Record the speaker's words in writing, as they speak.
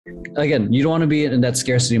again, you don't want to be in that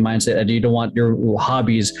scarcity mindset, and you don't want your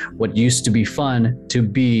hobbies, what used to be fun, to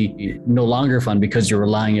be no longer fun because you're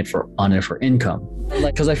relying on it for income.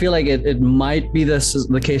 Because I feel like it might be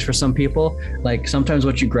the case for some people. Like sometimes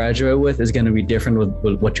what you graduate with is going to be different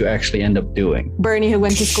with what you actually end up doing. Bernie, who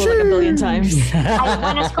went to school like a billion times.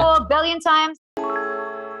 I went to school a billion times.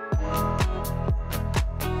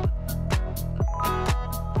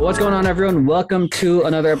 What's going on, everyone? Welcome to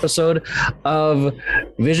another episode of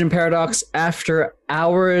Vision Paradox After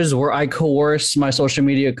Hours, where I coerce my social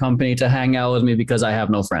media company to hang out with me because I have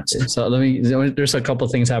no friends. So there's a couple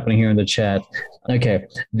things happening here in the chat. Okay,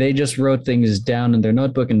 they just wrote things down in their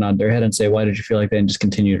notebook and nod their head and say, "Why did you feel like that?" And just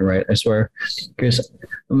continue to write. I swear, because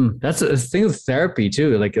that's a thing of therapy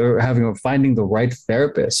too, like finding the right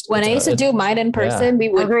therapist. When I used to do mine in person, we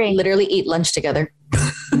would literally eat lunch together.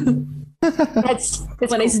 That's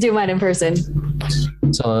when I used to do mine in person.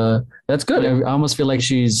 So that's good. I almost feel like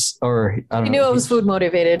she's, or I don't know. You knew I was food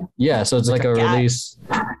motivated. Yeah, so it's like a release.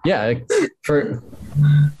 Yeah, for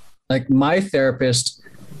like my therapist.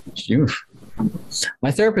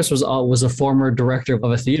 My therapist was a former director of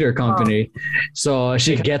a theater company, so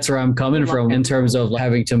she gets where I'm coming from in terms of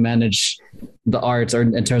having to manage the arts, or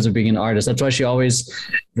in terms of being an artist. That's why she always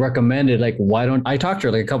recommended, like, why don't I talked to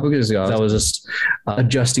her like a couple of years ago. I was just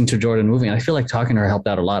adjusting to Jordan moving, and I feel like talking to her helped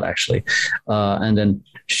out a lot, actually. And then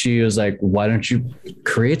she was like, why don't you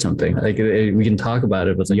create something? Like, we can talk about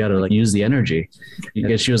it, but you gotta like use the energy.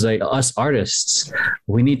 Because she was like, us artists,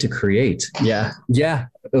 we need to create. Yeah.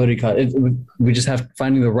 What do you call it? We just have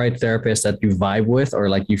finding the right therapist that you vibe with, or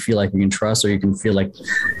like you feel like you can trust, or you can feel like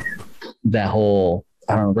that whole,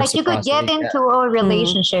 I don't know. Like you could get into a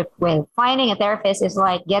relationship with. Finding a therapist is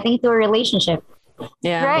like getting into a relationship.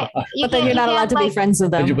 Yeah. Right. But then you're not allowed to be friends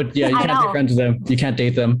with them. But yeah, you can't be friends with them. You can't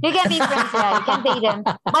date them. You can't be friends, yeah. You can't date them.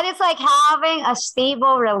 But it's like having a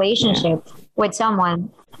stable relationship with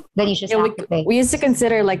someone that you should we used to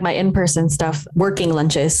consider like my in-person stuff working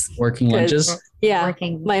lunches. Yeah.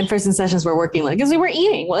 My in-person sessions were working lunches because we were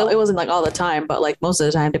eating. Well, it wasn't like all the time, but like most of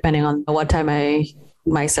the time, depending on what time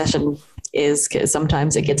my session is, because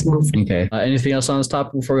sometimes it gets moved. Okay. Anything else on this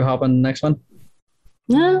topic before we hop on the next one?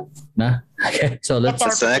 No. Okay. So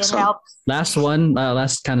that's the next one.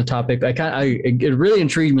 Last kind of topic. It really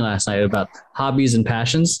intrigued me last night about hobbies and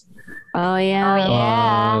passions. Oh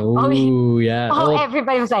yeah.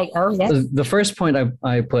 Everybody was like, oh yeah. The first point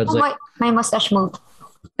I put my mustache moved.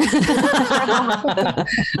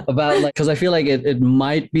 About like, because I feel like it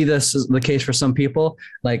might be the case for some people.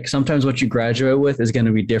 Like sometimes what you graduate with is going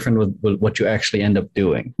to be different with what you actually end up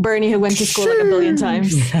doing. Bernie, who went to school like a billion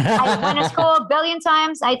times. I went to school a billion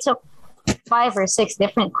times. I took 5 or 6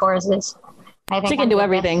 different courses. I think she can do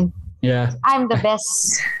everything. Best. Yeah, I'm the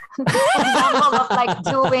best example of like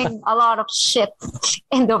doing a lot of shit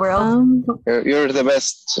in the world. You're the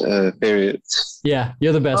best, period. Yeah,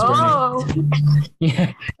 you're the best, Bernie.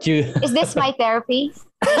 Yeah, Is this my therapy?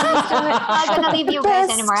 I'm not gonna leave you guys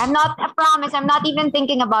anymore. I promise, I'm not even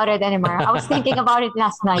thinking about it anymore. I was thinking about it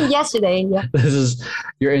yesterday. Yeah. This is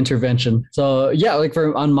your intervention. So yeah, like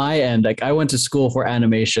on my end, like I went to school for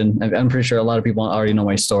animation. I'm pretty sure a lot of people already know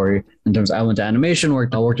my story in terms of I went to animation,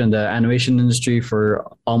 I worked in the animation industry for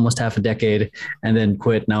almost half a decade, and then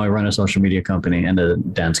quit. Now I run a social media company and a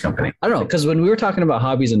dance company. I don't know, because when we were talking about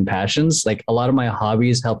hobbies and passions, like a lot of my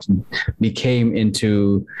hobbies became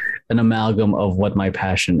into an amalgam of what my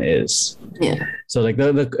passion is. Yeah. So like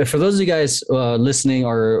for those of you guys listening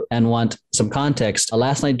and want some context,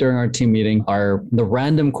 last night during our team meeting, the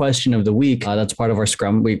random question of the week, that's part of our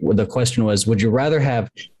Scrum week. The question was, would you rather have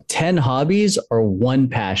 10 hobbies or 1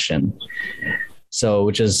 passion? So,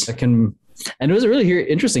 and it was really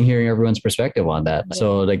interesting hearing everyone's perspective on that.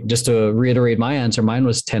 So like, just to reiterate my answer, mine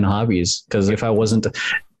was 10 hobbies, because if I wasn't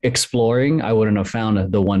exploring, I wouldn't have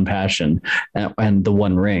found the 1 passion and the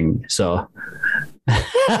 1 ring. So you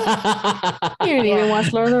didn't even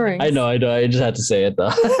watch Lord of the Rings. I know. I just had to say it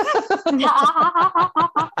though.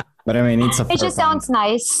 But I mean, it just sounds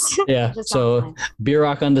nice. Yeah. So Beer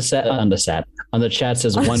Rock on the chat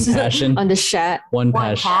says 1 passion. On the chat. 1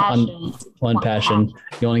 passion. One passion.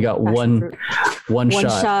 You only got one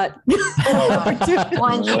shot.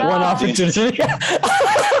 One opportunity.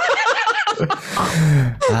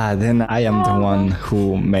 Then I am the one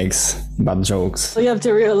who makes bad jokes. So you have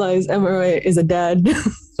to realize Emeroy is a dad.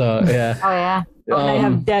 So yeah. Oh yeah. And I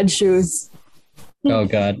have dad shoes. Oh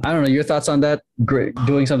God. I don't know. Your thoughts on that?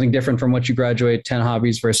 Doing something different from what you graduate, 10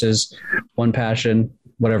 hobbies versus 1 passion,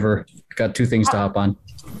 whatever. Got 2 things to hop on.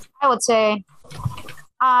 I would say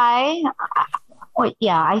I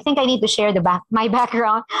think I need to share my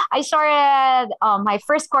background. I started my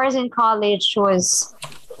first course in college was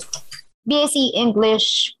BSc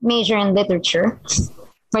English, major in literature,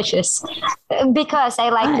 which is because I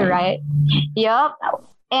like to write. Yep.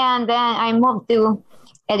 And then I moved to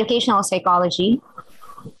educational psychology.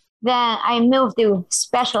 Then I moved to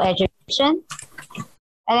special education.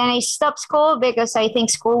 And then I stopped school because I think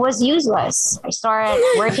school was useless. I started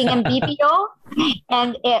working in BPO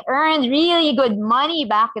and it earned really good money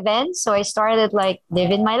back then. So I started like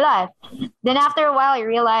living my life. Then after a while, I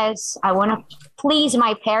realized I want to please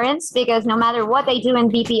my parents because no matter what I do in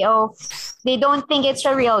BPO, they don't think it's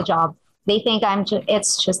a real job. They think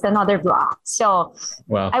it's just another block. So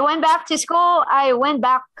I went back to school. I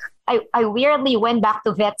weirdly went back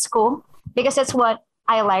to vet school because that's what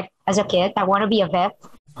I liked as a kid. I want to be a vet.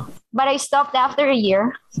 But I stopped after a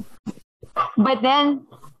year. But then,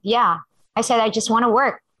 I said, I just want to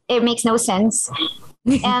work. It makes no sense.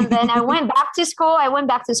 And then I went back to school.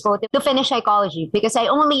 To finish psychology because I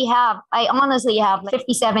honestly have like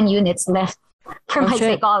 57 units left for my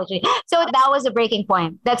psychology. So that was a breaking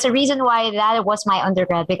point. That's the reason why that was my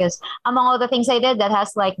undergrad because among all the things I did, that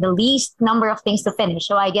has like the least number of things to finish.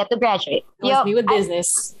 So I get to graduate. Me with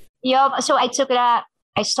business. So I took that.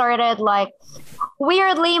 I started like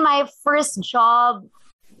weirdly my first job.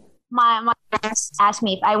 My boss asked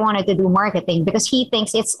me if I wanted to do marketing because he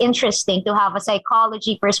thinks it's interesting to have a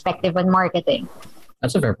psychology perspective on marketing.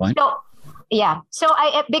 That's a fair point. So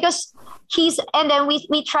because and then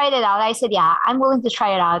we tried it out. I said, I'm willing to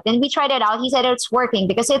try it out. Then we tried it out. He said it's working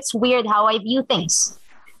because it's weird how I view things.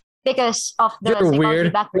 Because of the You're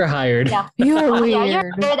weird. Background. You're hired. Yeah. You're weird. Yeah,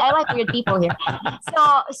 you're weird. I like weird people here.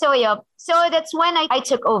 So that's when I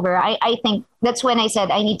took over. I think that's when I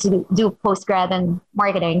said I need to do post-grad in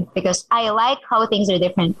marketing because I like how things are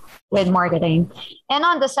different with marketing. And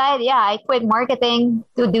on the side, I quit marketing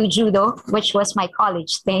to do judo, which was my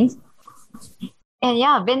college thing. And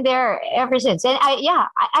I've been there ever since. And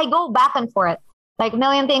I go back and forth. Like a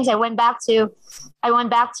million things. I went back to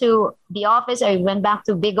the office. I went back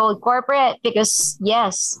to big old corporate because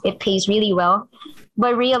yes, it pays really well.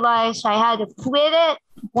 But realized I had to quit it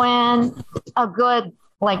when a good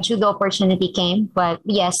like judo opportunity came. But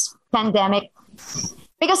yes, pandemic.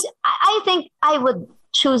 Because I think I would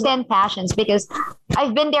choose 10 passions because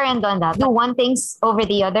I've been there and done that. Do one things over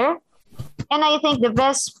the other. And I think the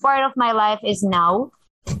best part of my life is now,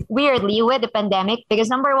 weirdly, with the pandemic, because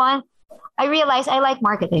number one, I realize I like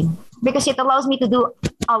marketing because it allows me to do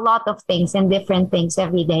a lot of things and different things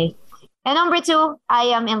every day. And number two, I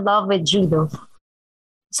am in love with judo.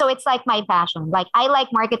 So it's like my passion. Like I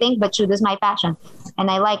like marketing, but judo is my passion. And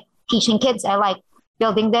I like teaching kids. I like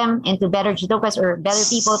building them into better judokas or better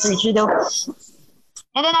people through judo.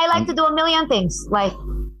 And then I like to do a million things. Like,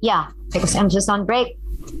 because I'm just on break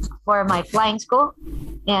for my flying school.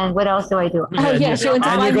 And what else do I do? She went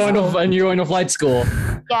to you're going to flight school.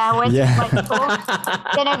 Yeah, I went to flight school.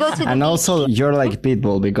 Then I go to and also you're like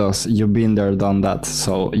Pitbull because you've been there, done that.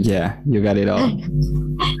 So you got it all.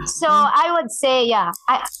 So I would say,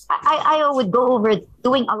 I would go over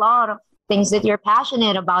doing a lot of things that you're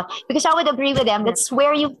passionate about because I would agree with them. That's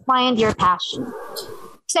where you find your passion.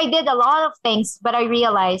 So I did a lot of things, but I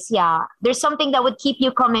realized, there's something that would keep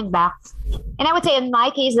you coming back. And I would say in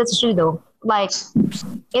my case, that's judo. Like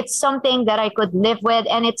it's something that I could live with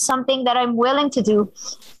and it's something that I'm willing to do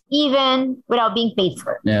even without being paid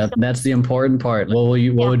for it. Yeah, that's the important part. What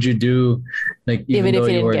would you do? Like even if you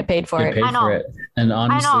didn't get paid for it. I know. And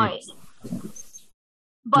honestly,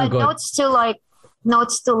 I know. But notes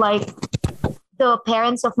to the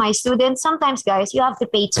parents of my students. Sometimes, guys, you have to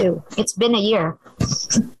pay too. It's been a year.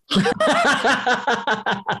 And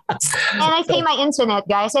I pay my internet,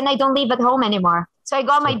 guys, and I don't leave at home anymore. So I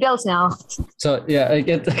got my bills now. So I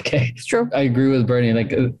get okay. It's true. I agree with Bernie.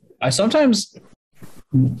 Like I sometimes,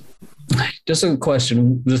 just a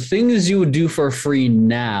question: the things you would do for free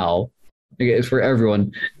now, okay, for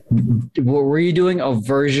everyone, were you doing a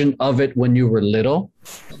version of it when you were little?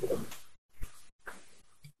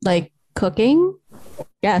 Like cooking?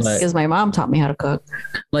 Yes, because my mom taught me how to cook.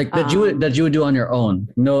 Like that you would do on your own.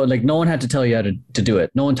 No, like no one had to tell you how to do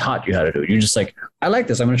it. No one taught you how to do it. You're just like, I like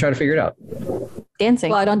this. I'm going to try to figure it out.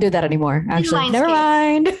 Dancing. Well, I don't do that anymore. Actually, never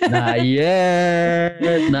mind. Not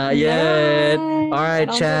yet. Not yet. All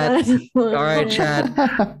right, chat. All right,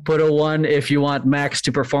 chat. Put a 1 if you want Max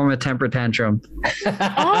to perform a temper tantrum.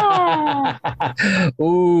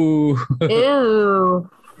 Ooh. Ew.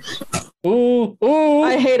 Ooh, ooh,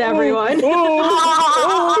 I hate everyone. Ooh, ooh,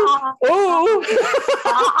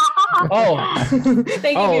 oh,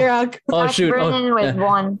 thank you, Mirak. Oh shoot! With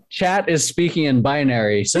 1. Chat is speaking in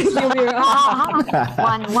binary. So 1,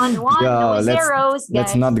 1, 1. Yo, no zeros.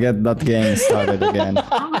 Let's not get that game started again.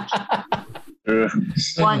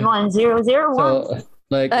 11001. So,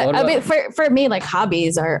 like, I mean, for me, like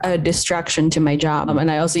hobbies are a distraction to my job,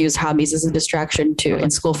 and I also use hobbies as a distraction to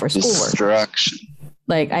in school for schoolwork. Distraction.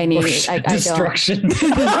 Like I need distraction. This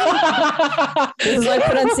is why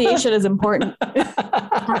pronunciation is important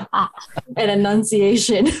and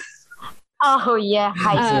enunciation. Oh yeah,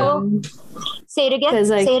 high school. Say it again.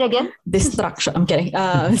 Like, say it again. Distraction. I'm kidding.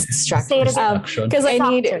 Distraction. Say it again. Because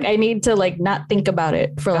I need to like not think about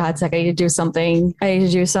it for a hot second. I need to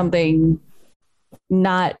do something.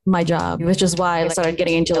 Not my job, which is why I started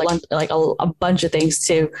getting into like a bunch of things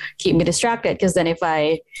to keep me distracted. Because then if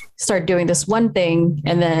I start doing this one thing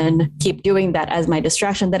and then keep doing that as my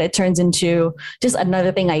distraction, then it turns into just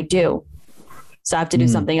another thing I do. So I have to do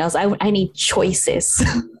something else. I need choices.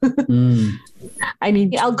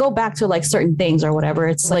 I'll go back to like certain things or whatever.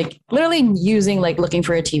 It's like literally using like looking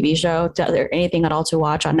for a TV show or anything at all to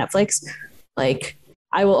watch on Netflix. Like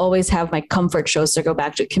I will always have my comfort shows to go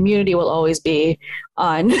back to. Community will always be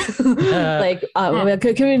on Community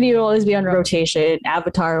will always be on rotation.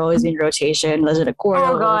 Avatar will always be in rotation. Legend of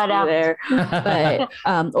Korra will always be there.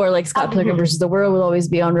 But or like Scott Pilgrim versus the World will always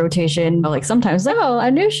be on rotation. But like sometimes,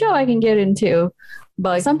 a new show I can get into. But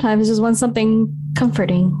like, sometimes I just want something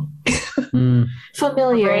comforting.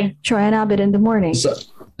 Familiar. Try an Abbott in the morning. So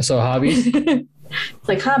hobbies?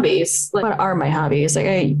 Like hobbies. Like what are my hobbies? Like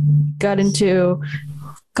I got into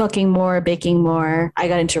cooking more, baking more. I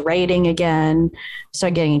got into writing again,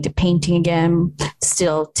 started getting into painting again.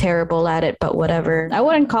 Still terrible at it, but whatever. I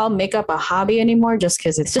wouldn't call makeup a hobby anymore just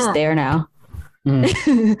because it's just there now.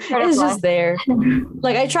 It's just there.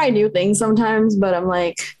 Like I try new things sometimes, but I'm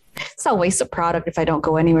like, it's a waste of product if I don't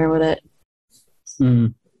go anywhere with it.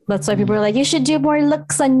 That's why people are like, you should do more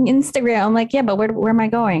looks on Instagram. I'm like, yeah, but where am I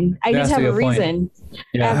going? I need to have a reason.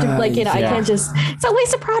 I have to I can't just, it's a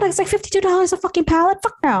waste of product. It's like $52 a fucking palette.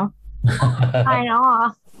 Fuck no. I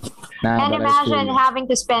know. And imagine having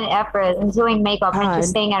to spend effort in doing makeup and just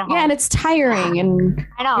staying at home. Yeah, and it's tiring. And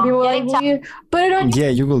I know. People are like, put it on. Yeah,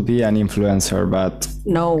 you will be an influencer, but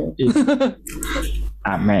no.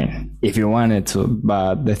 I mean, if you wanted to,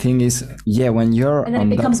 but the thing is, when you're and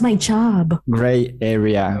then it becomes my job. Gray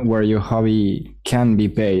area where your hobby can be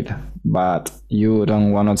paid, but you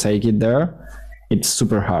don't want to take it there, it's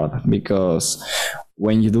super hard because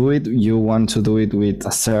when you do it, you want to do it with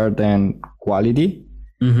a certain quality.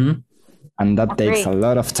 And that takes a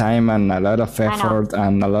lot of time and a lot of effort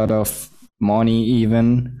and a lot of money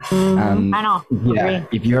even. And I know.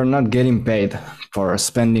 If you're not getting paid for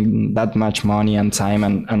spending that much money and time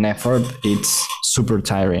and effort, it's super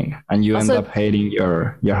tiring and you end up hating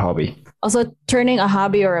your hobby. Also, turning a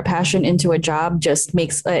hobby or a passion into a job just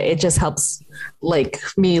makes it just helps like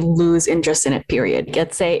me lose interest in it, period.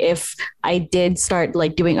 Let's say if I did start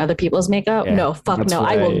like doing other people's makeup,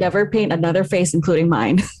 I will never paint another face, including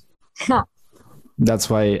mine. That's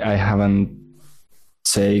why I haven't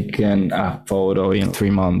taken a photo in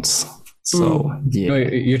 3 months. So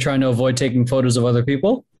You're trying to avoid taking photos of other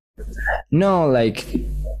people? No, like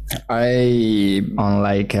I on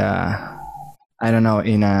like I don't know,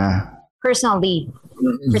 in a personal leave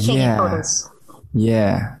for taking photos.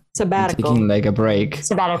 Yeah. Sabbatical. Taking like a break.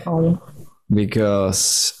 Sabbatical.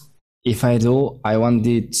 Because if I do, I want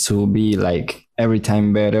it to be like every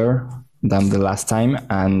time better than the last time,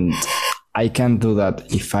 and I can't do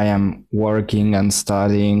that if I am working and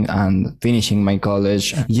studying and finishing my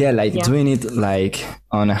college. Doing it like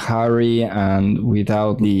on a hurry and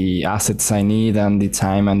without the assets I need and the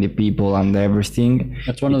time and the people and everything.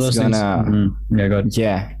 That's one of those things.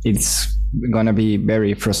 It's gonna be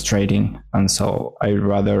very frustrating, and so I'd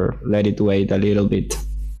rather let it wait a little bit.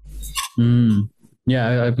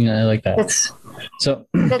 Yeah, I mean, I like that.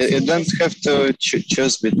 You don't have to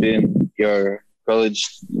choose between your college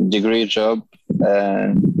degree job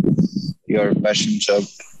and your passion job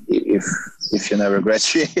if you never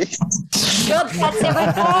graduate. That's a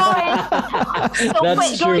good point.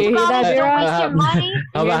 That's true. Don't waste your money.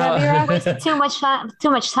 Don't waste too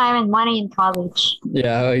much time and money in college.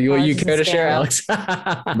 Yeah, you care to share, Alex?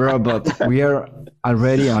 Bro, but we are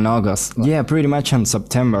already on August. Yeah, pretty much on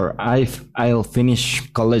September. I'll finish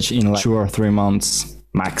college in like 2 or 3 months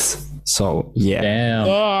max. So yeah. Damn.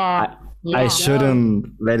 Yeah. I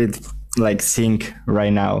shouldn't let it like sink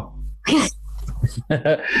right now.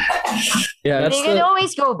 Yeah, you can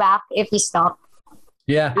always go back if you stop.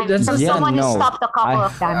 Yeah, someone who stopped a couple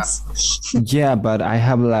of times. Yeah, but I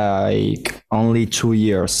have like only 2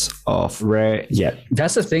 years of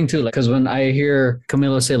That's the thing too, like because when I hear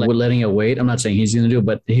Camilo say like we're letting it wait, I'm not saying he's gonna do it,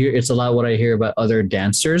 but here it's a lot what I hear about other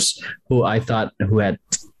dancers who I thought who had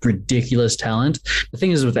ridiculous talent. The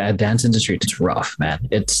thing is with the dance industry, it's rough, man.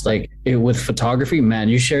 It's like with photography, man,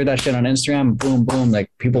 you share that shit on Instagram, boom, boom, like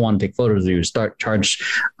people want to take photos of you, start charge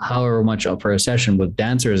however much up for a session. With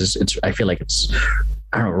dancers, it's I feel like it's,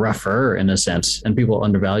 I don't know, rougher in a sense, and people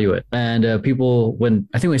undervalue it. And people, when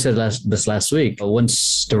I think we said this last week,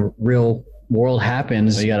 once the real world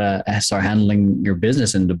happens, you gotta start handling your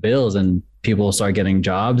business and the bills, and people start getting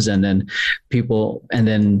jobs, and then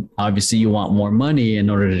obviously you want more money. In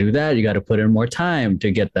order to do that, you got to put in more time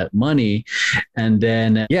to get that money, and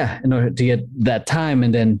then in order to get that time,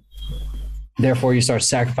 and then therefore you start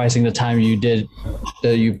sacrificing the time you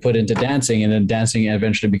put into dancing, and then dancing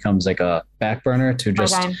eventually becomes like a back burner to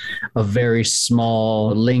just a very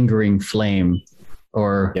small lingering flame,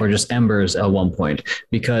 or just embers at one point,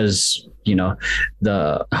 because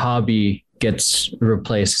the hobby gets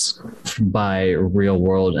replaced by real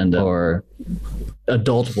world or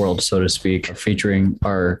adult world, so to speak, featuring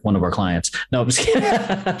one of our clients. No, I'm just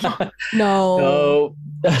kidding. No,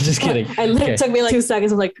 just kidding. It took me like 2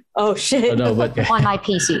 seconds. I'm like, oh shit. On my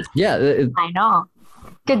PC. Yeah. I know.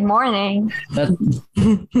 Good morning.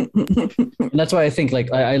 That's why I think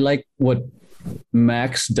like I like what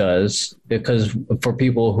Max does, because for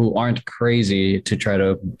people who aren't crazy to try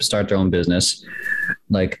to start their own business,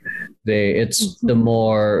 like it's the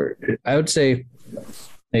more, I would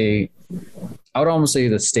almost say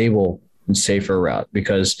the stable and safer route,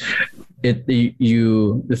 because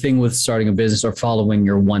the thing with starting a business or following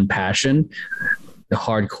your one passion, the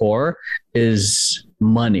hardcore, is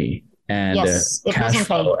money and cash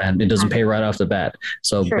flow, and it doesn't pay right off the bat.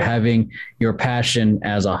 So having your passion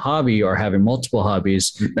as a hobby, or having multiple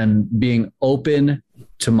hobbies, and being open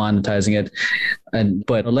to monetizing it,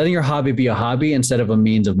 but letting your hobby be a hobby instead of a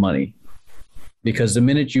means of money. Because the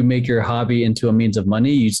minute you make your hobby into a means of money,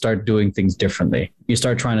 you start doing things differently. You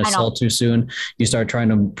start trying to sell too soon. You start trying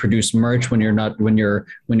to produce merch when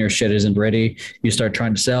your shit isn't ready. You start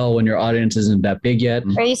trying to sell when your audience isn't that big yet.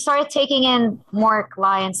 Or you start taking in more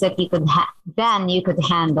clients that you could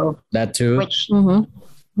handle. That too. Which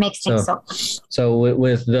makes things so. So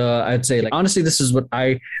with I'd say, like, honestly, this is what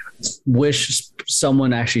I wish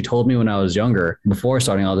someone actually told me when I was younger, before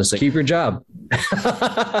starting all this. Like, keep your job.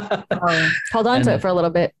 Hold on to it for a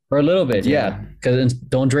little bit. Yeah. Because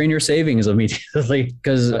don't drain your savings immediately.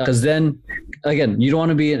 Because then, again, you don't want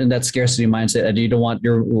to be in that scarcity mindset, and you don't want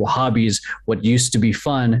your hobbies, what used to be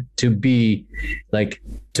fun, to be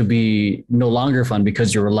no longer fun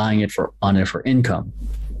because you're relying on it for income.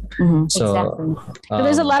 Mm-hmm. So exactly.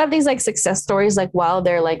 There's a lot of these like success stories, like while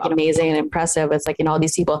they're like amazing and impressive, it's like, all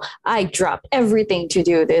these people, I dropped everything to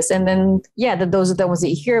do this. And then, those are the ones that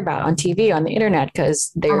you hear about on TV, on the internet,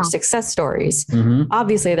 because they're success stories. Mm-hmm.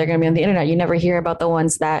 Obviously they're going to be on the internet. You never hear about the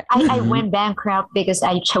ones that I went bankrupt because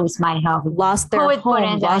I chose my hobby. Lost their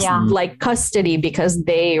home, lost like custody because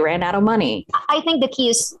they ran out of money. I think the key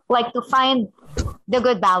is like to find the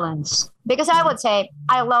good balance, because I would say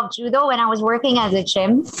I love judo when I was working at the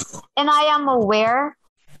gym, and I am aware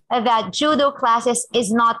that judo classes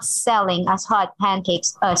is not selling as hot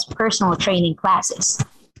pancakes as personal training classes.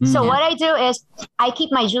 So what I do is I keep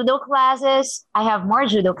my judo classes. I have more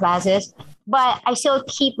judo classes, but I still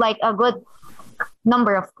keep like a good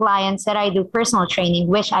number of clients that I do personal training,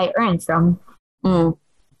 which I earn from.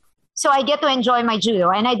 So I get to enjoy my judo,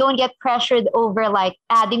 and I don't get pressured over like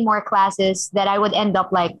adding more classes that I would end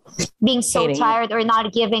up like being so tired or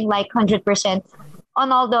not giving like 100%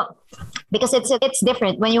 on all the, because it's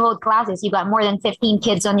different when you hold classes. You got more than 15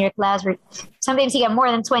 kids on your class, or sometimes you get more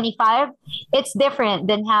than 25. It's different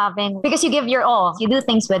than having, because you give your all, you do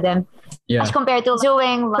things with them. As compared to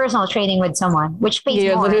doing personal training with someone, which pays more.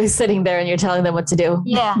 You're literally sitting there and you're telling them what to do.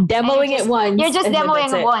 Yeah. Demoing it once. You're just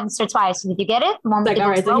demoing it once or twice. Did you get it? Like, all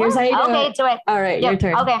right, so here's how you do it. Do it. All right, your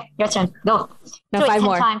turn. Okay, your turn. Go. Now 5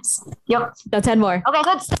 more. 10 times. Yep. No, 10 more. Okay,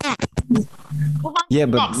 good. Yeah,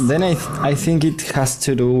 but then I think it has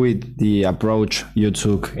to do with the approach you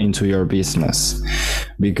took into your business,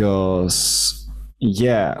 because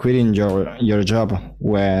quitting your job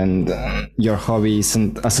when your hobby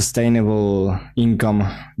isn't a sustainable income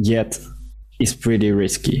yet is pretty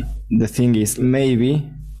risky. The thing is, maybe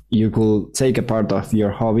you could take a part of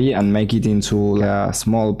your hobby and make it into a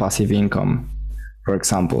small passive income. For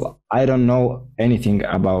example, I don't know anything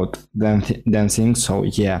about dancing, so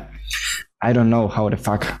I don't know how the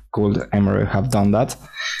fuck could Emeroy have done that.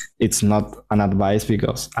 It's not an advice,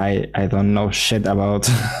 because I don't know shit about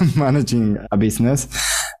managing a business.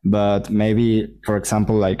 But maybe, for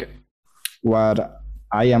example, like what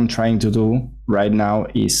I am trying to do right now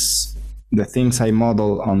is the things I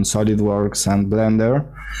model on SolidWorks and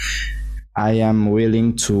Blender. I am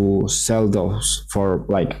willing to sell those for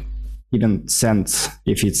like even cents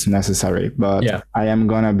if it's necessary. But I am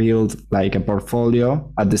gonna build like a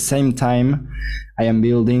portfolio. At the same time, I am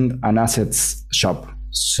building an assets shop.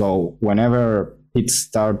 So whenever it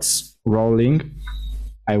starts rolling,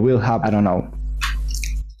 I will have, I don't know,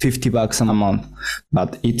 $50 a month,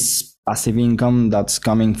 but it's passive income that's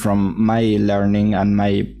coming from my learning and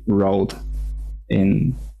my road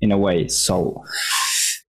in a way. So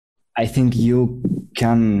I think you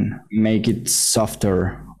can make it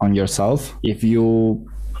softer on yourself if you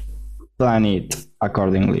plan it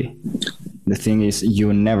accordingly. The thing is,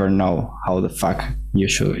 you never know how the fuck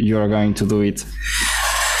you're going to do it.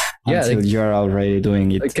 Until you're already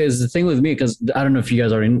doing it. Because the thing with me, because I don't know if you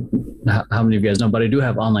guys already, how many of you guys know, but I do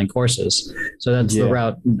have online courses. So that's the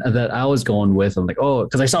route that I was going with. I'm like, oh,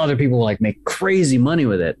 because I saw other people like make crazy money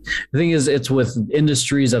with it. The thing is, it's with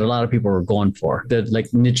industries that a lot of people are going for. That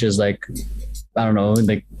like niches, like, I don't know,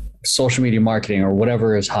 like social media marketing or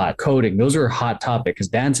whatever is hot. Coding, those are a hot topic because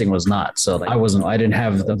dancing was not. So like, I didn't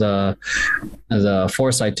have the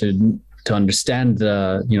foresight to understand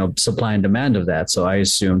the supply and demand of that. So I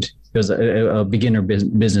assumed it was a beginner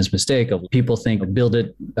business mistake of people think build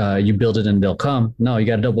it, you build it and they'll come. No, you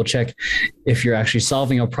got to double check if you're actually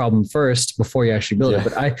solving a problem first before you actually build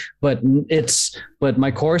it. But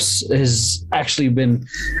my course has actually been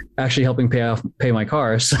helping pay my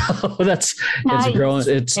car. So it's grown.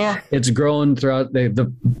 It's grown throughout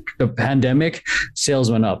the pandemic. Sales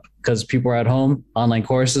went up because people are at home, online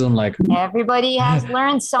courses. I'm like, everybody has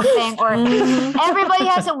learned something, or everybody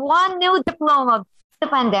has one new diploma. The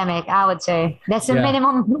pandemic, I would say that's the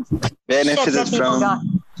minimum benefited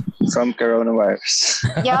from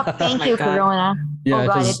coronavirus. Yep, thank you, Corona. Oh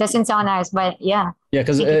God, it doesn't sound nice, but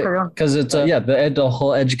because it's the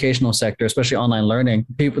whole educational sector, especially online learning.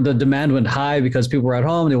 The demand went high because people were at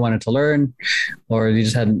home, they wanted to learn, or they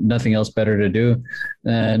just had nothing else better to do.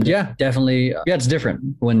 And definitely, it's different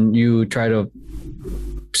when you try to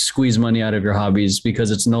squeeze money out of your hobbies because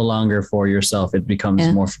it's no longer for yourself. It becomes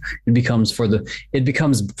for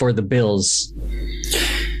the bills.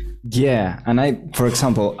 Yeah, and for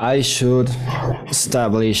example, I should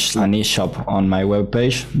establish an e-shop on my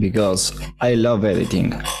webpage because I love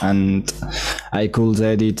editing and I could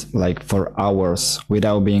edit like for hours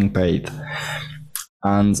without being paid.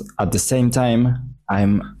 And at the same time,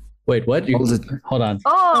 Wait, what? Hold on.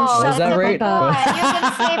 Oh, is that right?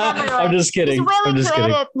 I'm just kidding. He's willing to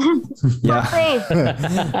edit.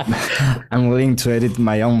 I'm willing to edit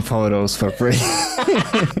my own photos for free.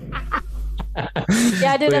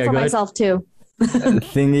 I do that for myself too. The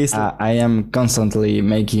thing is, I am constantly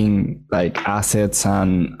making like assets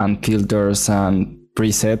and filters and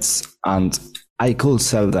presets, and I could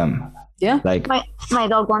sell them. Yeah, like my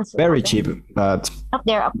dog wants very cheap, but up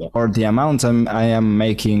there. For the amount I am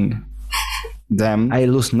making them, I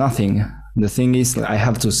lose nothing. The thing is, I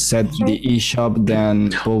have to set the eShop,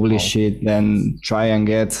 then publish it, then try and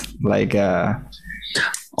get like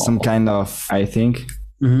some kind of, I think,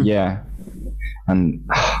 and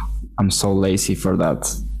I'm so lazy for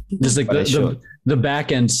that. Just like the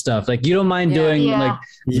back end stuff, like you don't mind doing like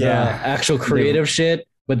the actual creative shit.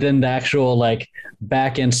 But then the actual like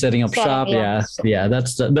back end setting up shop, that's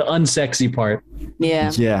the unsexy part.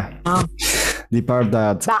 Yeah. The part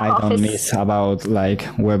that I don't miss about like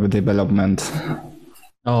web development.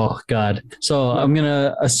 Oh God. So I'm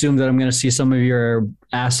gonna assume that I'm gonna see some of your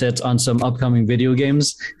assets on some upcoming video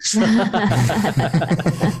games.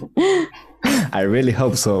 I really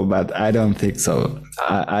hope so, but I don't think so.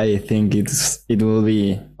 I think it will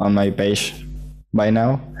be on my page by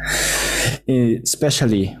now.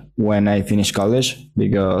 Especially when I finish college,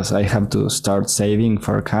 because I have to start saving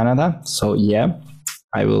for Canada. So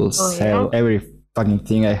I will sell every fucking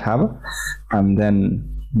thing I have and then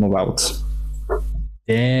move out.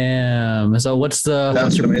 Damn. So what's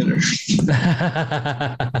familiar.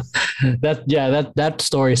 that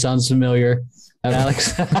story sounds familiar.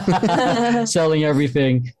 Alex selling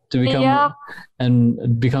everything to become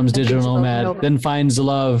and becomes digital nomad, then finds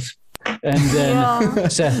love. And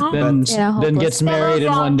then then gets married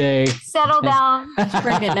in one day. Settle down.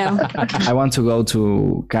 Pregnant now. I want to go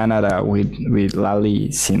to Canada with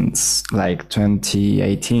Lali since like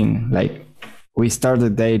 2018. Like we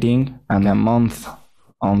started dating, and a month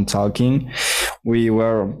on talking, we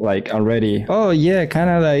were like already, oh yeah,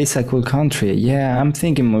 Canada is a cool country. Yeah, I'm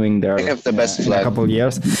thinking moving there. I have the best flag. In a couple of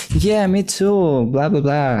years. Yeah, me too. Blah blah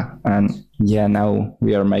blah. And now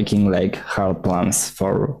we are making like hard plans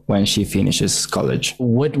for when she finishes college.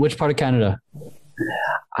 Which part of Canada?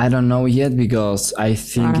 I don't know yet because I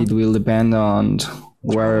think it will depend on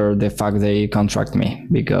where the fuck they contract me,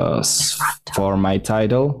 because for my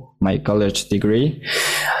title, my college degree,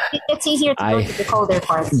 it's easier to go to the colder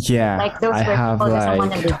parts. Yeah, like those I have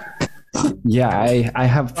I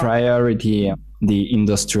have priority the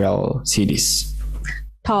industrial cities.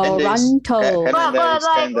 Toronto. But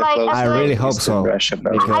I really hope so. I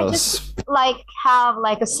just have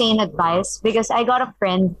a sane advice, because I got a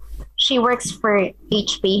friend. She works for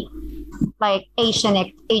HP, like Asian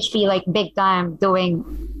HP, like big time, doing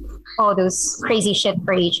all those crazy shit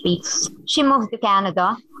for HP. She moved to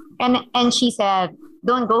Canada, and she said,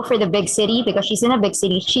 don't go for the big city, because she's in a big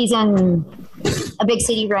city. She's in a big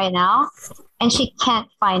city right now, and she can't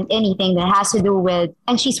find anything that has to do with,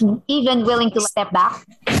 and she's even willing to step back.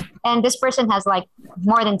 And this person has like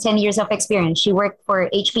more than 10 years of experience. She worked for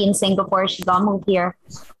HP in Singapore. She got moved here.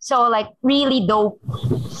 So like really dope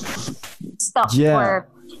stuff. Yeah.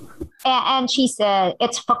 And she said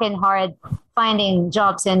it's fucking hard finding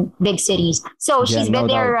jobs in big cities. So she's been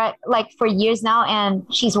there like for years now, and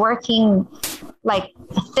she's working like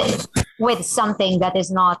with something that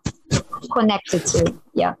is not connected to.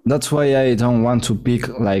 Yeah. That's why I don't want to pick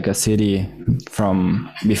like a city from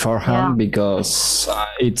beforehand, because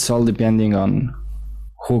it's all depending on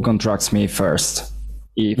who contracts me first.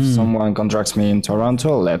 If someone contracts me in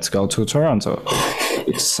Toronto, let's go to Toronto.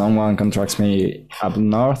 If someone contracts me up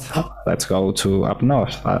north, let's go to up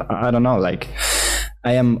north. I don't know, like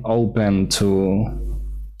I am open to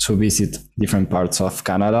visit different parts of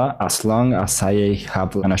Canada as long as I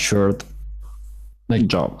have an assured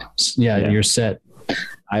job. Yeah, you're set.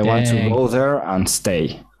 I want to go there and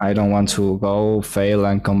stay. I don't want to go, fail,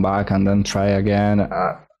 and come back and then try again.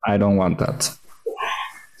 I don't want that.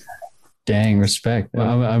 Dang, respect.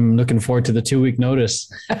 I'm looking forward to the 2-week notice.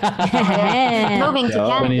 Moving to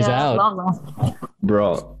Canada when he's out.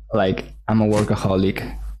 Bro, like I'm a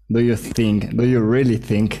workaholic. Do you really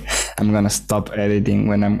think I'm gonna stop editing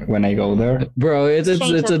when I go there? Bro, it's a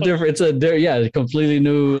completely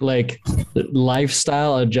new like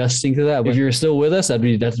lifestyle adjusting to that. But if you're still with us,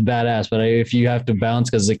 that's badass. But if you have to bounce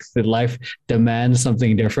because the life demands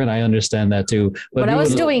something different, I understand that too. But when I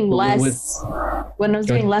was doing less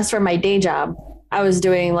for my day job, I was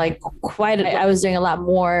doing I was doing a lot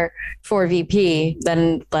more for VP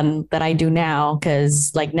than I do now.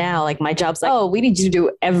 Cause now my job's like, oh, we need you to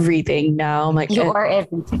do everything now. I'm like, you are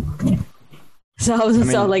everything. So and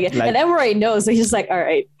Emeroy knows. So he's just like, all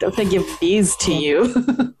right, don't I give these to you?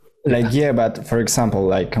 But for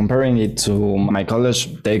example, comparing it to my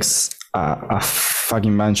college takes a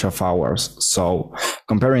fucking bunch of hours. So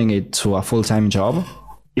comparing it to a full-time job,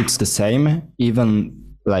 it's the same, even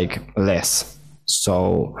less.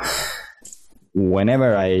 So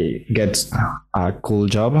whenever I get a cool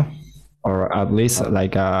job, or at least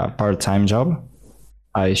a part-time job,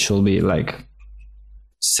 I should be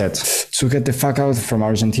set to get the fuck out from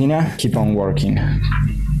Argentina, keep on working.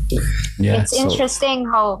 Yeah. It's interesting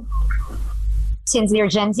how, since they're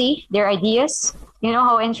Gen Z, their ideas,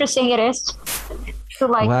 how interesting it is to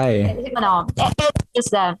why?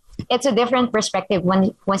 It's a different perspective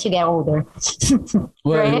once you get older.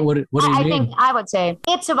 Right? What do you mean? I think I would say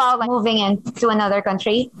it's about moving into another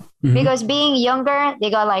country, because being younger,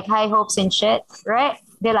 they got high hopes and shit, right?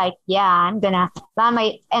 They're like, yeah, I'm gonna plan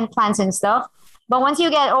my end plans and stuff. But once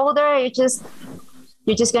you get older, you're just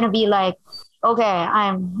gonna be like, okay,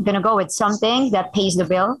 I'm gonna go with something that pays the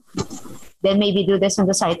bill. Then maybe do this on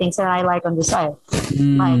the side, things that I like on the side.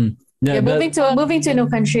 Moving to a new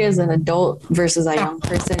country as an adult versus a young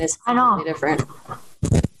person is completely different.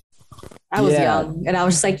 I was young and I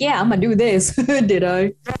was just like, yeah, I'm gonna do this. Did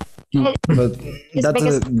I? But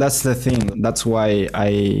that's the thing. That's why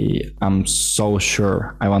I am so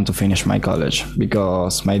sure I want to finish my college,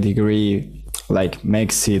 because my degree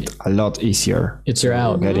makes it a lot easier. It's your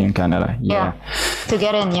out. Get in Canada. Yeah. To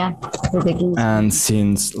get in, And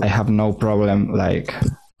since I have no problem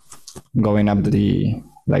going up the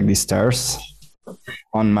stairs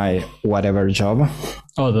on my whatever job.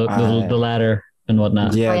 Oh, the ladder and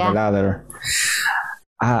whatnot. Yeah, the ladder.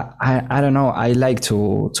 I don't know. I like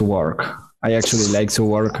to work. I actually like to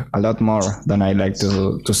work a lot more than I like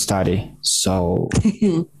to study. So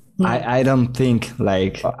I don't think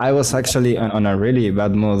I was actually on a really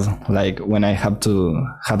bad mood when I had to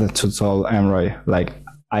tell Emeroy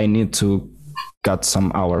I need to cut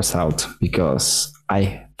some hours out, because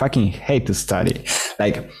I fucking hate to study.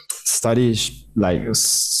 Study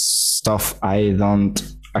stuff I don't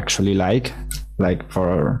actually like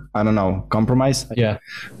for, I don't know, compromise. Yeah.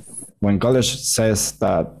 When college says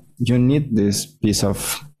that you need this piece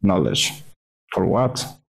of knowledge, for what?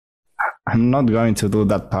 I'm not going to do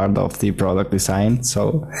that part of the product design.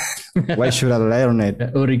 So why should I learn it?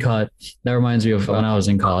 Uricot. That reminds me of when I was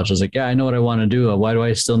in college. I was like, yeah, I know what I want to do. Why do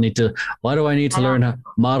I need to learn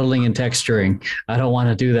modeling and texturing? I don't want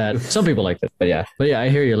to do that. Some people like that, but yeah, I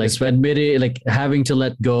hear you. Like admitting, like having to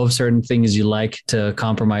let go of certain things you like to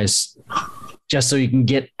compromise just so you can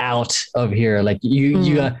get out of here. Like you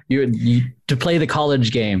to play the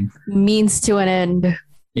college game. Means to an end.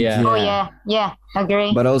 Yeah. Oh yeah,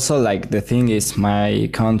 agree. But also, like, the thing is, my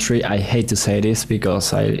country, I hate to say this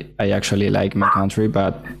because I actually like my country,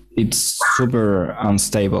 but it's super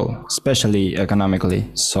unstable, especially economically.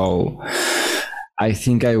 So I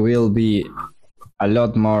think I will be a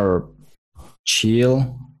lot more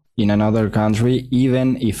chill in another country,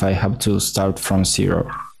 even if I have to start from zero.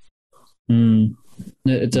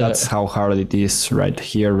 That's how hard it is right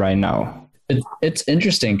here, right now. It's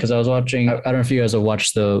interesting because I was watching. I don't know if you guys have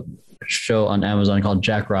watched the show on Amazon called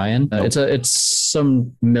Jack Ryan. It's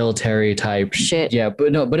some military type shit. Yeah,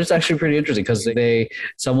 but it's actually pretty interesting because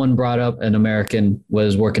someone brought up an American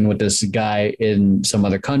was working with this guy in some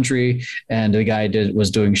other country, and the guy was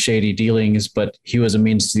doing shady dealings, but he was a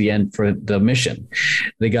means to the end for the mission.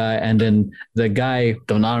 The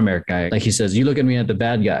non-American guy, like he says, you look at me as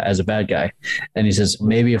a bad guy, and he says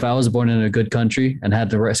maybe if I was born in a good country and had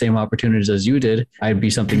the same opportunities as you did, I'd be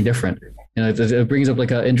something different. You know, it brings up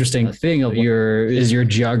like an interesting thing of is your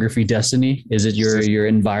geography destiny? Is it your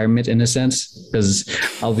environment in a sense? Because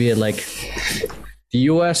albeit like the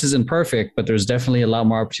US isn't perfect, but there's definitely a lot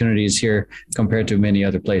more opportunities here compared to many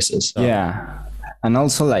other places. So. Yeah. And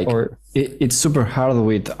also like it's super hard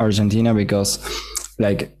with Argentina because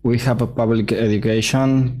like we have a public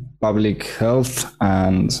education, public health,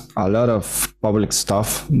 and a lot of public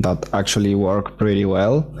stuff that actually work pretty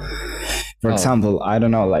well. For example, I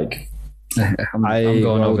don't know, like I'm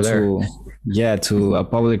going over there. To a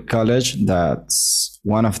public college that's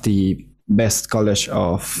one of the best college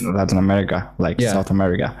of Latin America, South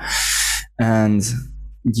America. And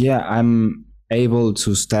I'm able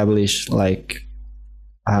to establish like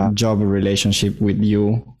a job relationship with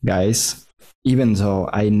you guys, even though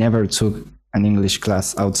I never took an English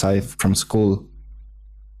class outside from school.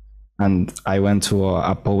 And I went to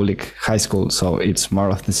a public high school, so it's more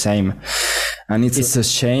of the same. And it's a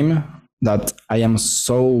shame that I am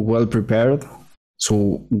so well prepared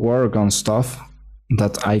to work on stuff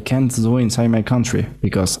that I can't do inside my country,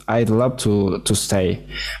 because I'd love to stay,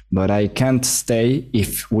 but I can't stay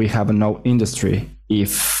if we have no industry.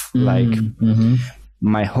 If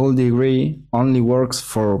my whole degree only works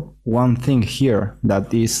for one thing here,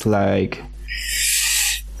 that is like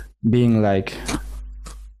being like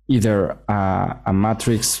either a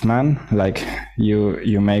matrix man, like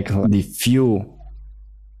you make the few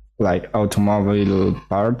like automobile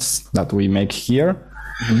parts that we make here,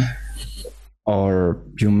 or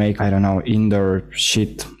you make, I don't know, indoor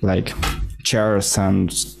shit like chairs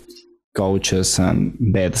and couches and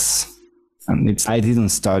beds. And I didn't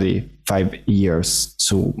study 5 years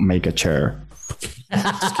to make a chair.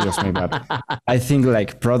 Excuse me, but I think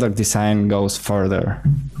like product design goes further.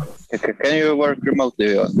 Can you work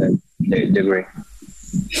remotely on that degree?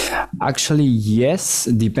 Actually, yes,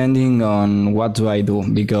 depending on what do I do,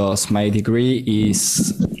 because my degree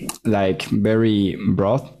is like very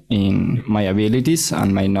broad in my abilities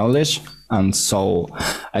and my knowledge. And so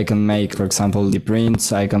I can make, for example, the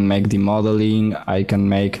prints, I can make the modeling, I can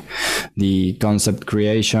make the concept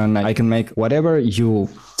creation, I can make whatever you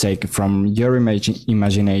take from your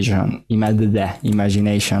imagination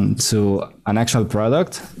to an actual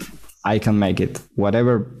product. I can make it,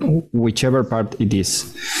 whichever part it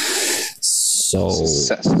is. So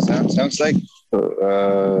sounds like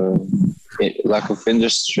lack of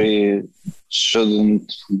industry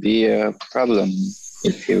shouldn't be a problem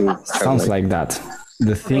if you sounds like that.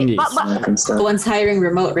 The thing is, the one's hiring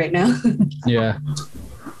remote right now. Yeah.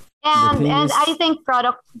 And I think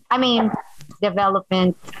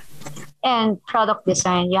development and product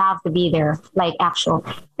design, you have to be there, like actual.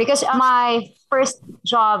 Because my first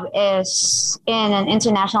job is in an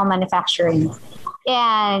international manufacturing.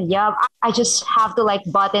 And I just have to like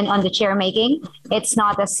button on the chair making. It's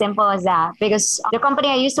not as simple as that, because the company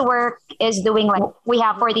I used to work is doing like, we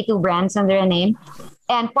have 42 brands under a name.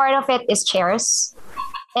 And part of it is chairs.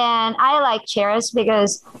 And I like chairs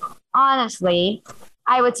because honestly,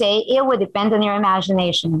 I would say it would depend on your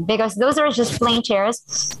imagination, because those are just plain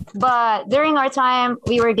chairs. But during our time,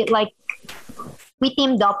 we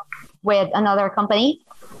teamed up with another company,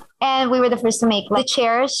 and we were the first to make like the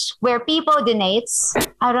chairs where people donates.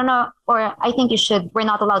 I don't know, or I think we're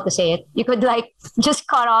not allowed to say it. You could like just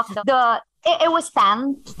cut off it was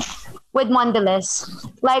tan. with Mondelez,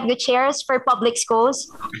 like the chairs for public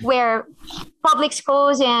schools, where public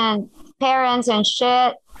schools and parents and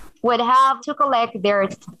shit would have to collect their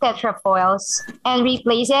tetrafoils and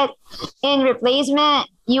replace it. In replacement,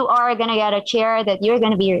 you are going to get a chair that you're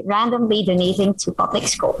going to be randomly donating to public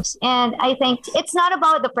schools. And I think it's not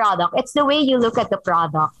about the product. It's the way you look at the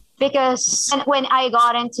product. Because when I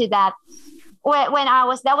got into that,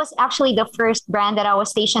 that was actually the first brand that I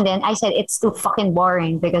was stationed in. I said, it's too fucking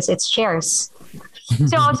boring because it's chairs.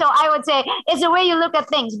 So I would say it's the way you look at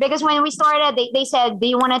things, because when we started, they said, do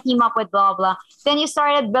you want to team up with blah, blah? Then you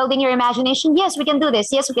started building your imagination. Yes, we can do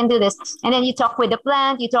this. Yes, we can do this. And then you talk with the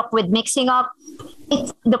plant, you talk with mixing up.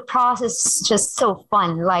 The process is just so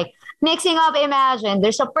fun. Like mixing up, imagine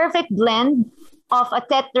there's a perfect blend of a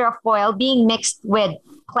tetrafoil being mixed with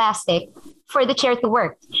plastic for the chair to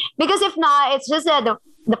work. Because if not, it's just that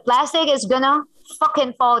the plastic is gonna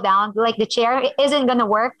fucking fall down, like the chair isn't gonna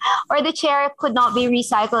work, or the chair could not be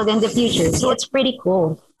recycled in the future. So it's pretty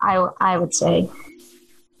cool, I would say.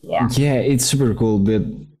 Yeah, it's super cool, but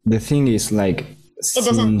the thing is, like,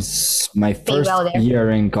 since my first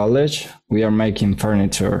year in college, we are making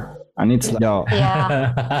furniture, and it's like,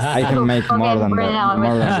 I can make more than this.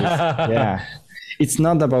 Yeah, it's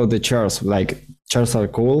not about the chairs. Like, chairs are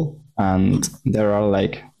cool, and there are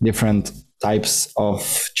like different types of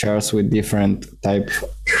chairs with different types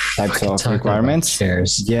of requirements.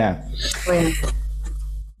 Chairs. Yeah.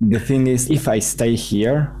 The thing is, if I stay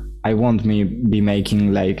here, I won't be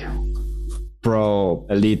making like pro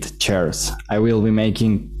elite chairs. I will be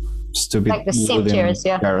making stupid like the same chairs,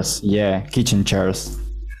 chairs. Yeah, kitchen chairs.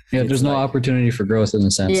 Yeah, there's no opportunity for growth in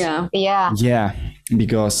a sense. Yeah,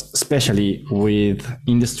 because especially with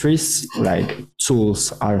industries, like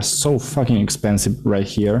tools are so fucking expensive right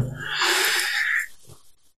here,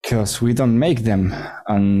 because we don't make them,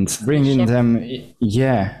 and bringing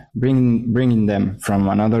them from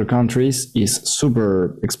another countries is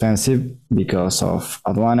super expensive because of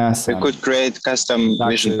aduanas. We could create custom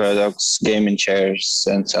vision products, gaming chairs,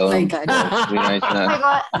 and so on. Oh my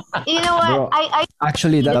god! You know what? Bro,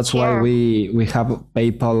 actually, that's why we have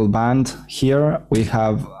PayPal band here. We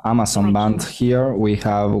have Amazon band here. We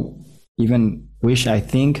have even Wish, I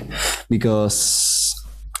think, because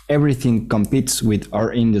everything competes with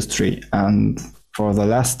our industry, and for the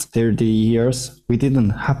last 30 years we didn't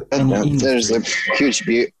have any industry. There's a huge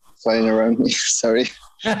bee flying around me. Sorry.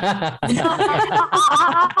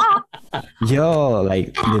 Yo,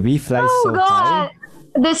 like the bee flies so high.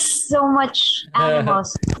 There's so much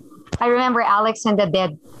animals. I remember Alex and the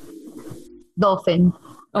dead dolphin.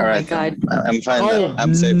 Oh my god. I'm fine.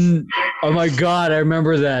 I'm safe. Oh my god, I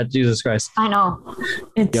remember that. Jesus Christ. I know.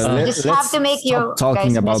 Just have to make you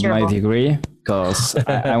talking about miserable. My degree, because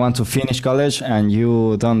I want to finish college and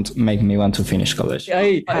you don't make me want to finish college.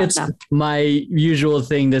 It's my usual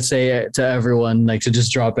thing to say to everyone, like, to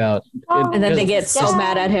just drop out. And then they get so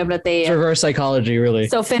mad at him that they... reverse psychology, really.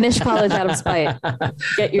 So finish college out of spite.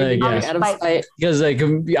 Get your degree out of spite. Because like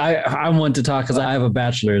I want to talk because I have a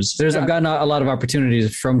bachelor's. I've gotten a lot of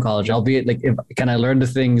opportunities from college, albeit like, can I learn the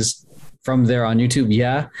things from there on YouTube?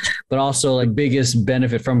 Yeah. But also, like, biggest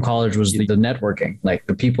benefit from college was the networking. Like,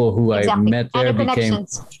 the people who I met there became,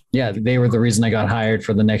 they were the reason I got hired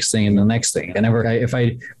for the next thing and the next thing.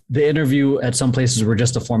 The interview at some places were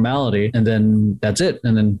just a formality, and then that's it.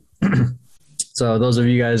 And then, so those of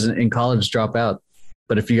you guys in college drop out.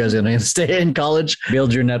 But if you guys are going to stay in college,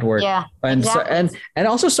 build your network, and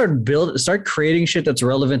also start creating shit that's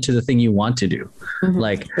relevant to the thing you want to do. Mm-hmm.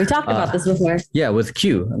 Like, we talked about this before. Yeah, with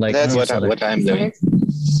Q. Like, that's what I'm doing.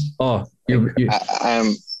 Oh,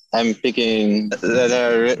 I'm picking that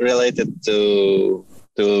are related to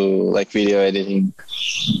like video editing.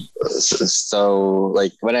 So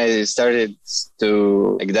like when I started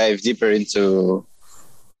to like dive deeper into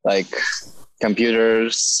like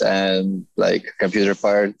computers and like computer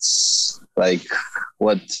parts, like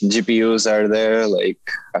what GPUs are there, like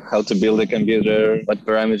how to build a computer, what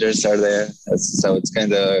parameters are there. So it's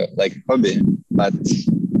kind of like a hobby, but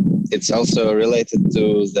it's also related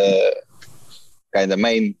to the kind of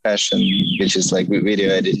main passion, which is like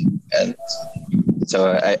video editing. And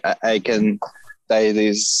so I can tie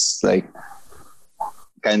these like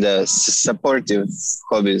kind of supportive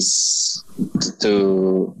hobbies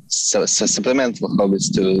to supplemental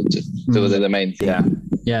hobbies to the main thing.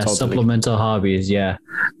 Totally. Supplemental hobbies. Yeah,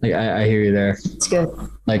 like I hear you there. It's good.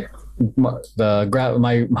 Like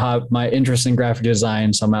my interest in graphic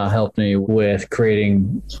design somehow helped me with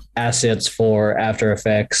creating assets for After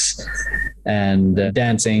Effects, and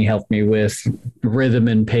dancing helped me with rhythm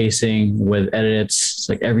and pacing with edits. It's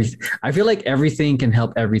like I feel like everything can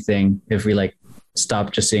help everything if we like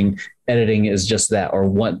stop just saying editing is just that, or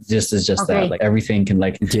what this is just that. Like everything can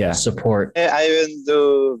support. I even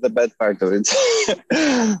do the bad part of it.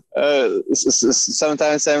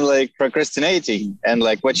 Sometimes I'm like procrastinating and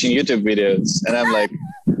like watching YouTube videos, and I'm like,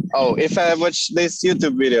 oh, if I watch this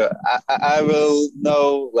YouTube video, I will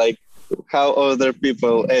know like how other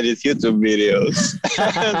people edit YouTube videos.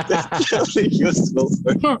 That's really useful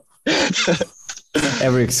for me.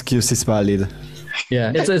 Every excuse is valid.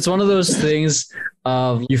 Yeah, it's one of those things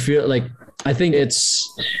of you feel like, I think it's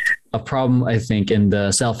a problem, I think, in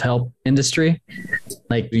the self-help industry.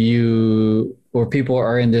 Like where people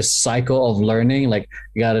are in this cycle of learning, like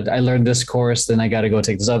I learned this course, then I got to go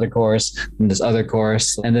take this other course and this other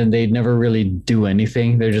course. And then they never really do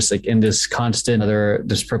anything. They're just like in this constant,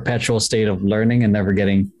 this perpetual state of learning and never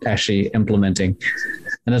actually implementing.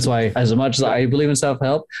 And that's why, as much as I believe in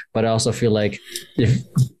self-help, but I also feel like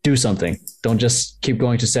do something. Don't just keep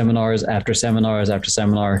going to seminars after seminars after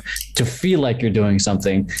seminar to feel like you're doing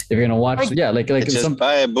something. If you're going to watch, just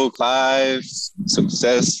buy a book, 5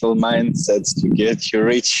 Successful Mindsets to Get You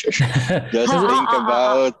Rich. Just think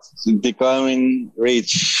about becoming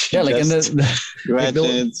rich. Yeah, like imagine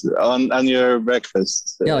it on your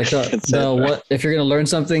breakfast. Yeah, like what if you're going to learn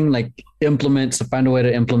something, like find a way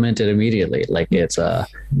to implement it immediately. Like it's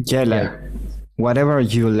whatever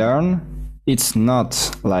you learn, it's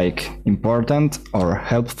not like important or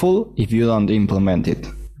helpful if you don't implement it.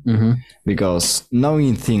 Mm-hmm. Because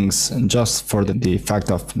knowing things just for the fact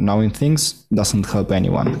of knowing things doesn't help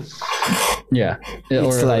anyone. Yeah,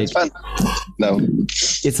 it's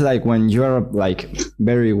like when you're like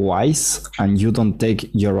very wise and you don't take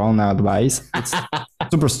your own advice, it's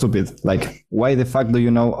super stupid. Like, why the fuck do you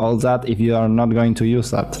know all that if you are not going to use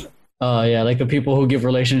that? Yeah, like the people who give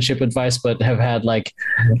relationship advice but have had like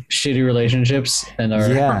shitty relationships and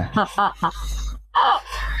are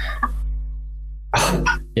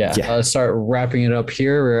I'll start wrapping it up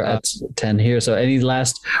here. We're at 10 here. So any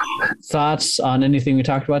last thoughts on anything we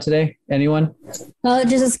talked about today? Anyone? Oh,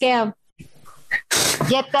 just a scam.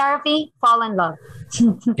 Get therapy, fall in love.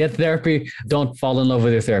 Get therapy, don't fall in love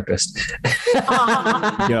with your therapist.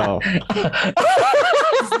 Yo.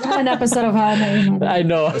 An episode of How I Met Your Mother. I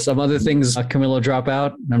know. Some other things, Camilo drop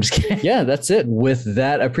out. I'm just kidding. Yeah, that's it. With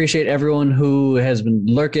that, I appreciate everyone who has been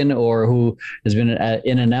lurking or who has been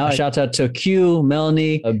in and out. Shout out to Q,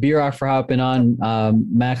 Melanie, B-Rock for hopping on,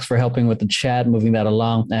 Max for helping with the chat, moving that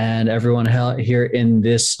along, and everyone here in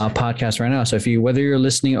this podcast right now. So whether you're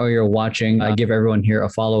listening or you're watching, I give everyone here a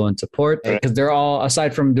follow and support, because they're all,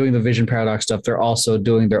 aside from doing the Vision Paradox stuff, they're also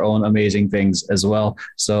doing their own amazing things as well.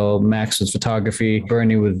 So Max with photography,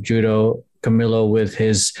 Bernie with judo, Camilo with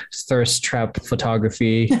his thirst trap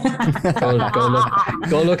photography. Go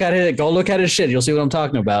look at it. Go look at his shit. You'll see what I'm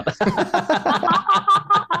talking about.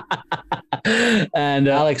 And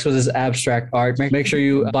Alex with his abstract art. Make sure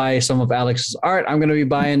you buy some of Alex's art. I'm going to be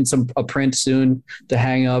buying a print soon to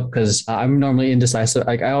hang up, because I'm normally indecisive.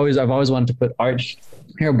 Like I've always wanted to put art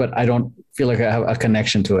here, but I don't feel like I have a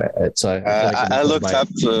connection to it. So I looked up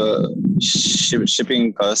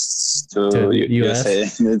shipping costs to USA.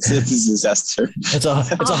 It's a disaster. It's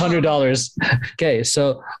 $100. Okay,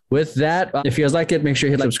 so with that, if you guys like it, make sure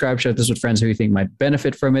you hit subscribe, share this with friends who you think might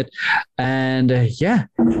benefit from it. And you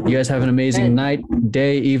guys have an amazing night,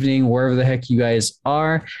 day, evening, wherever the heck you guys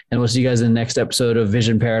are. And we'll see you guys in the next episode of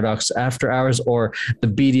Vision Paradox After Hours, or the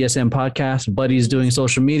BDSM podcast. Buddy's doing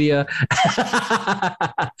social media.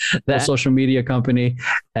 That social media company,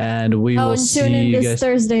 and we will see you guys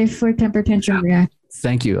Thursday for Temper Tantrum React.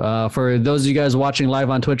 Thank you. For those of you guys watching live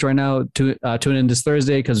on Twitch right now, tune in this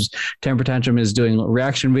Thursday, because Temper Tantrum is doing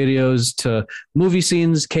reaction videos to movie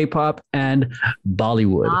scenes, K-pop, and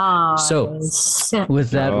Bollywood. Nice. So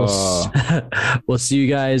with that, we'll see you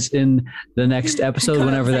guys in the next episode,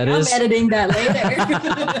 whenever that is. I'm editing that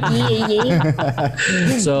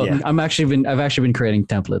later. So I've actually been creating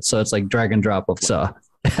templates. So it's like drag and drop of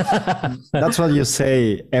That's what you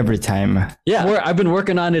say every time. Yeah, I've been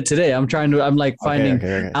working on it today. I'm finding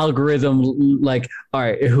algorithm, like, all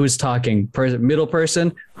right, who's talking? Middle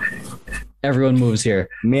person, everyone moves here.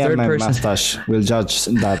 Me and my mustache will judge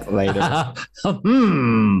that later.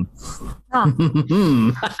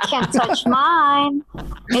 Can't touch mine.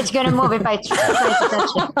 It's gonna move if I try to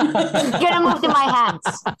touch it. It's gonna move to my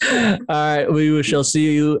hands. All right, we shall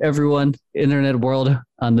see you, everyone, internet world,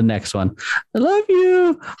 on the next one. I love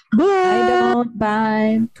you. Bye. I don't.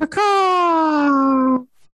 Bye. Caw.